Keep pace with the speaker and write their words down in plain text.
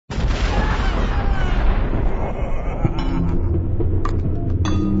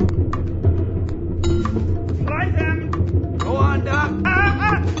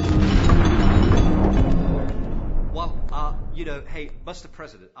Mr.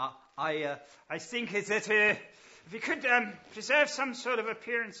 President, I think that if we could preserve some sort of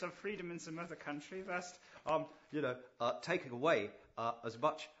appearance of freedom in some other country, first, taking away as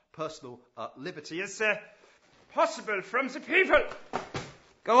much personal liberty as possible from the people.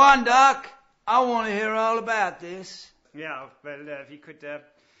 Go on, Doc. I want to hear all about this. Yeah, well, we could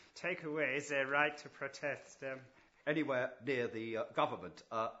take away their right to protest anywhere near the government.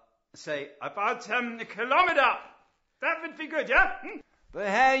 Say, about a kilometre. That would be good, yeah? But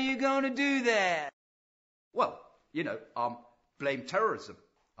how are you going to do that? Well, blame terrorism.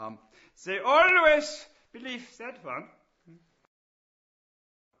 They always believe that one.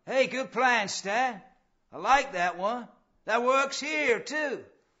 Hey, good plan, Stan. I like that one. That works here, too.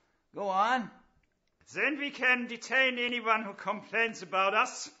 Go on. Then we can detain anyone who complains about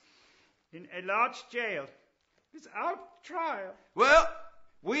us in a large jail without trial. Well,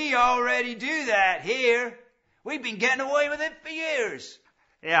 we already do that here. We've been getting away with it for years.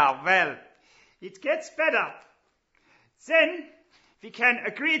 Yeah, well, it gets better. Then we can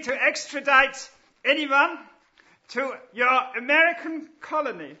agree to extradite anyone to your American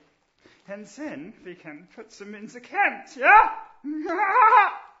colony. And then we can put them in the camp, yeah?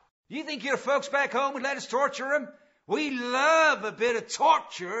 You think your folks back home would let us torture them? We love a bit of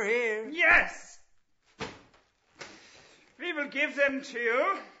torture here. Yes! We will give them to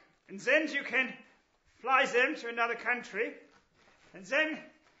you, and then you can fly them to another country, and then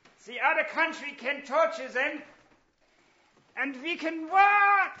the other country can torture them, and we can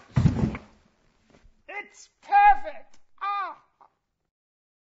watch. It's perfect.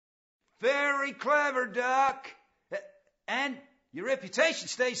 Very clever, Doc. And your reputation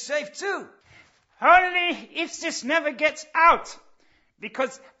stays safe, too. Only if this never gets out.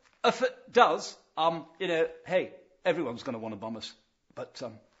 Because if it does, hey, everyone's going to want to bomb us. But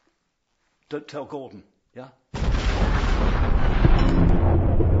don't tell Gordon, yeah?